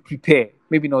next year, to prepare?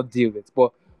 Maybe not deal with,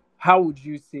 but how would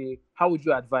you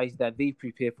advise that they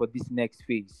prepare for this next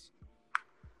phase?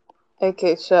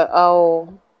 Okay,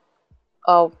 so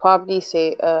I'll probably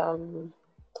say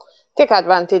take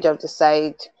advantage of the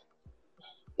side.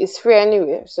 It's free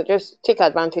anyway, so just take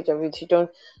advantage of it. You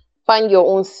don't find your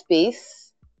own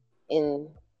space in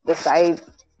the side.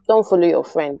 Don't follow your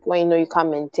friend when you know you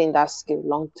can't maintain that skill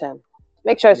long term.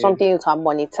 Make sure it's something you can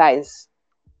monetize,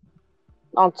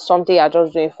 not something you're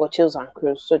just doing for chills and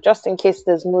cruise. So just in case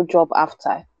there's no job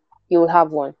after, you will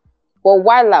have one. But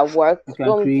while at work, you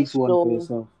can create one for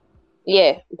yourself.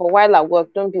 Yeah, but while at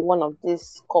work, don't be one of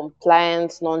these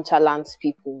compliant, nonchalant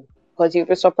people, because you'll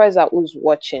be surprised at who's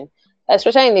watching,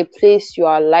 especially in a place you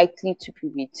are likely to be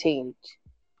retained.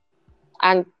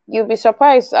 And you'll be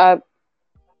surprised at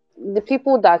the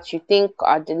people that you think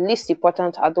are the least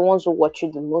important are the ones who watch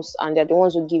you the most, and they're the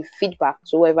ones who give feedback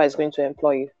to whoever is going to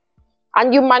employ you.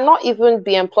 And you might not even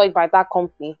be employed by that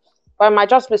company, but it might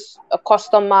just be a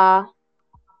customer,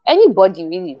 anybody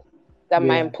really that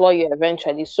might employ you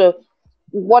eventually. So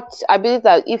what I believe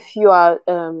that if you are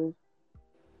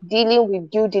dealing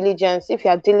with due diligence, if you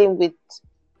are dealing with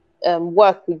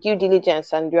work with due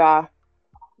diligence, and you are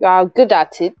good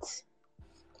at it,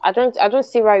 I don't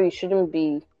see why you shouldn't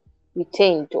be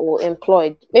retained or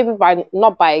employed, maybe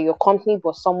not by your company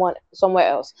but somewhere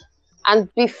else. And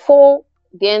before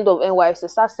the end of NYC,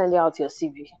 start sending out your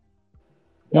CV. You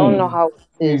don't know how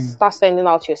it is. Start sending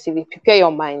out your CV. Prepare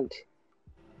your mind.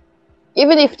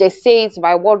 Even if they say it's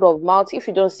by word of mouth, if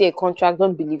you don't see a contract,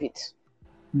 don't believe it.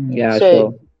 Yeah, so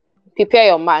sure. Prepare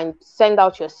your mind. Send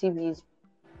out your CVs.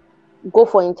 Go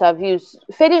for interviews.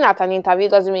 Failing at an interview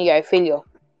doesn't mean you're a failure.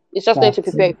 It's just going to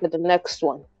prepare you for the next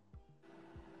one.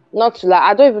 Not to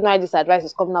I don't even know how this advice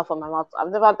is coming out from my mouth.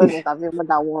 I've never done an interview more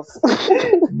than once.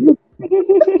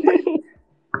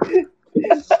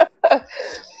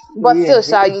 But still,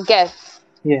 shall you get?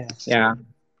 Yeah.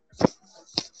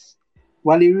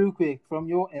 Wally, real quick, from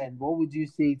your end, what would you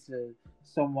say to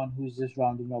someone who's just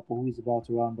rounding up or who's about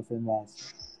to round off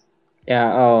NYC?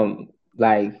 Yeah,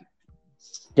 like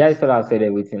Jai sort of said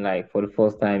everything. Like for the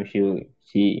first time, she took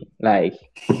my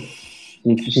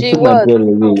girl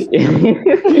away.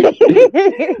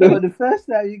 So the first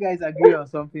time you guys agree on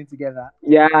something together.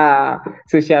 Yeah.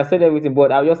 So she has said everything,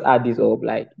 but I'll just add this up.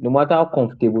 Like, no matter how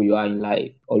comfortable you are in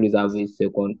life, always have a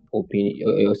second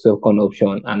opinion, your second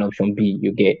option, and option B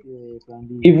you get.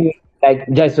 Even like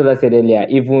Jaisola said earlier,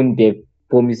 even they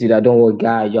promise you that don't worry,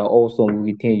 guy, you're awesome,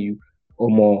 we retain you, or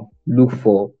more. Look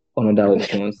for another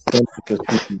options.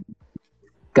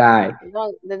 Guy.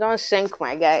 They don't sink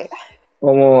my guy.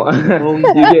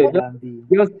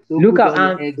 Just look at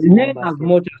and learn as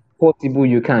much as possible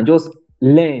you can. Just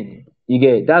learn. You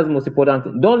get that's the most important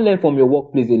thing. Don't learn from your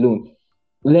workplace alone.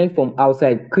 Learn from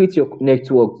outside. Create your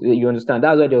network. You understand?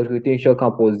 That's why the retention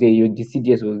camp was there. Your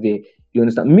DCDS was there. You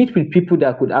understand? Meet with people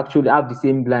that could actually have the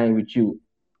same line with you.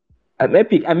 I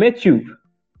met you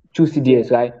through CDS,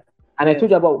 right? And I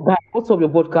told you about, guys, what's up your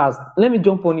podcast? Let me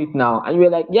jump on it now. And you were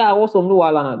like, yeah, what's up? No,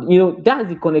 Alana. You know, that's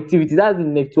the connectivity. That's the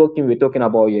networking we're talking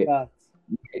about here.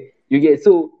 You get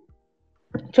so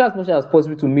try as much as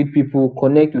possible to meet people,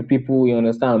 connect with people. You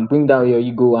understand? Bring down your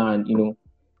ego, and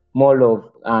more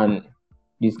love, and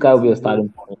the sky will be a starting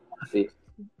point. That's it.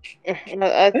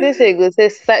 I think so. You go say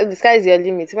the sky is your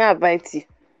limit. May I bite you?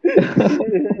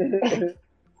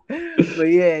 But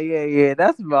yeah.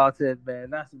 That's about it, man.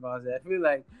 That's about it. I feel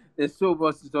like there's so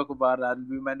much to talk about, and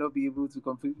we might not be able to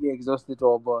completely exhaust it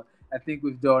all, but I think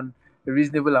we've done a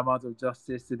reasonable amount of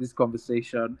justice to this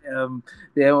conversation.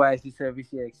 The NYC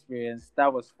service year experience,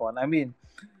 that was fun. I mean,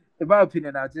 in my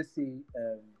opinion, I'll just say,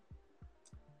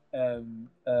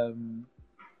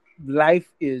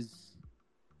 life is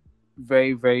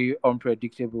very, very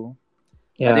unpredictable.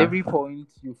 At Yeah. every point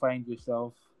you find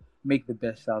yourself, make the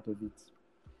best out of it.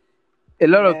 A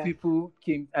lot of Yeah. people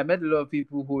I met a lot of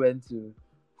people who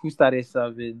started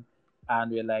serving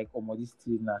and were like, oh, this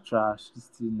thing na trash, this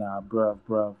thing na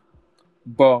bruv.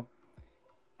 But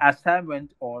as time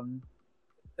went on,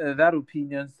 that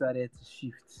opinion started to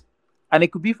shift. And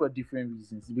it could be for different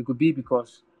reasons. It could be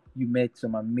because you met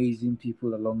some amazing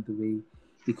people along the way.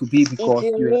 It could be If because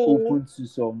you you were mean open to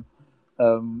some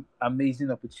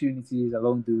amazing opportunities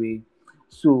along the way.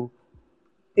 So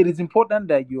it is important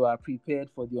that you are prepared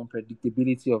for the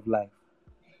unpredictability of life,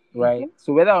 right?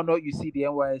 So whether or not you see the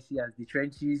NYSC as the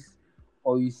trenches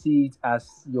or you see it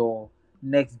as your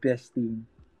next best thing,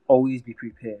 always be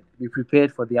prepared. Be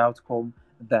prepared for the outcome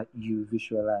that you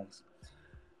visualize.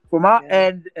 From our Yeah.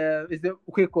 end, is the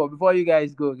quick one before you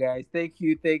guys go, guys. Thank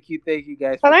you guys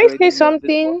for Can I say joining me on this one.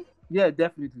 something? Yeah,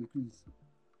 definitely, please.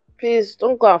 Please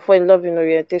don't go and fall in love in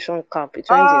orientation camp. It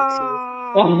went into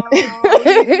Oh,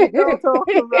 don't talk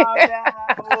about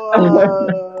that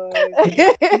one.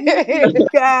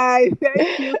 Guys,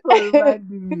 thank you for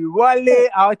reminding me. Wale,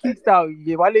 I'll kickstart.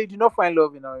 Yeah, Wale, you did not find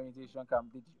love in our orientation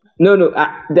camp, did you? No, it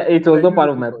was Were not you part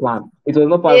of looking my for it? plan. It was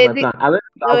not part of they, my they, plan. I went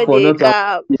to no, for they not to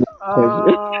camp.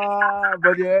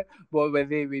 But yeah, but when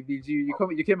did you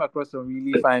came across some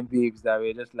really fine babes that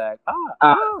were just like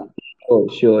Ah, oh,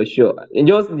 sure. And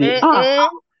just the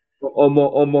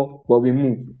Mm-mm. but we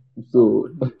move. So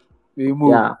we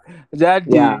move. yeah, That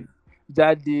yeah.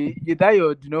 day, you that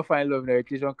you did not find love in a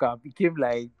recreation camp. It came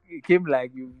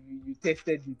like you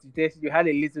tested it. You had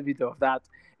a little bit of that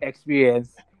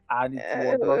experience, and it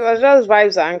was It not was just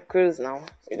vibes and cruise now.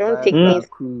 You don't take vibes me are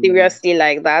cool. seriously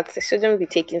like that. It shouldn't be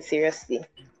taken seriously.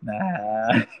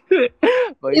 Nah.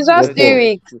 But It's it was just just 3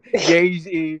 weeks. cool. There is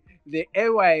the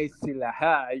NYSC,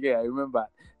 yeah, I remember.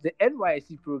 The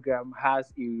NYSC program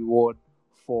has a reward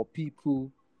for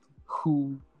people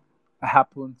who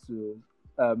happen to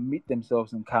meet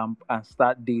themselves in camp and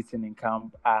start dating in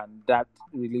camp, and that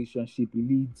relationship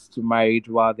leads to marriage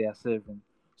while they are serving.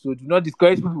 So do not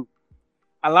discourage people.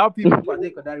 Allow people to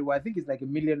partake of that reward. I think it's like ₦1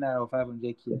 million or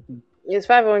 500K. I think. It's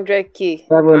 500K.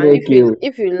 And 500K.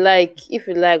 if you like,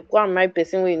 go and marry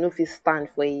person where you know if you stand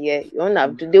for a year. You don't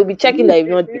have to. They'll be checking that you're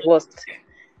not divorced.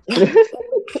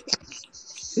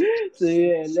 So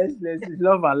yeah, let's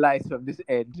love and light from this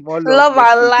end. More Love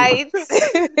next and week.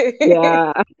 light.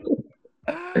 Yeah.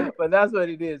 But that's what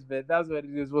it is, man. That's what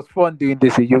it is. It was fun doing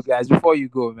this with you guys. Before you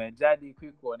go, man, Jadi,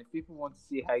 quick one. If people want to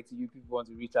say hi to you, people want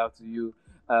to reach out to you,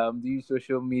 do you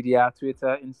social media,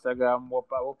 Twitter, Instagram? What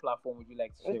platform would you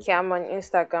like to share? Okay, I'm on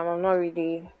Instagram. I'm not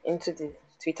really into the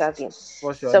Twitter thing.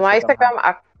 What's your So my Instagram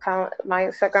Instagram account, my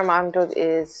Instagram handle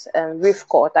is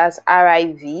Rivquoh. That's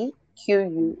RIVQUOH.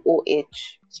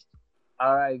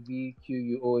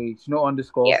 RIVQUOH. No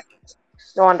underscore. Yeah.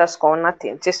 No underscore,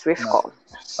 nothing. Just Rivquoh.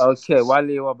 Okay,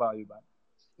 Wale, what about you, man?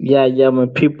 Yeah, my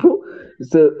people.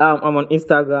 So I'm on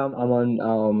Instagram, I'm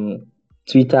on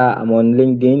Twitter, I'm on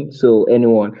LinkedIn. So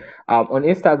anyone. On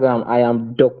Instagram I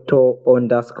am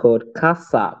Dr_Kassa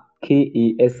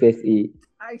KASSA.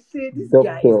 I say this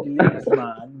guy is Doctor. the latest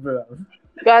man, bro.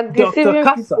 You are Dr. deceiving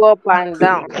Kassa. people up and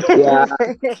down. Yeah.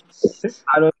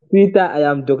 And on Twitter I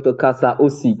am Dr. Kassa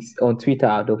 06 on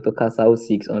Twitter, Dr. Kassa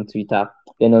 06 on Twitter.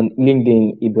 Then on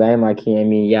LinkedIn, Ibrahim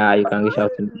Akinyemi. Yeah, you can reach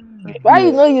out to me. Why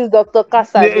you not use Dr.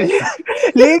 Kassa?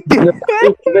 LinkedIn.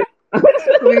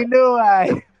 We know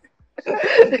why.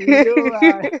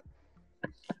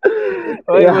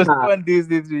 Oh, it was fun doing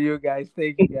this with you guys.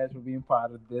 Thank you guys for being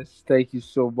part of this. Thank you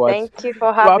so much. Thank you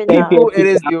for Well, having people, us. it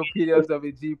is the Opinions of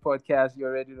a G podcast. You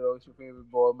already know it's your favorite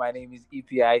boy. My name is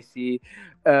EPIC.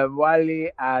 Wale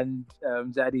and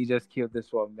Jadi just killed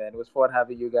this one, man. It was fun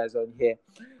having you guys on here.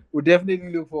 We'll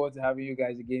definitely look forward to having you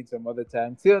guys again some other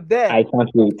time. Till then, I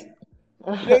can't wait.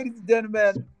 ladies and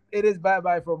gentlemen, it is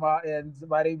bye-bye from our end.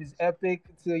 My name is Epic.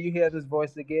 Till you hear this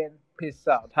voice again, peace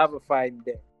out. Have a fine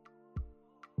day.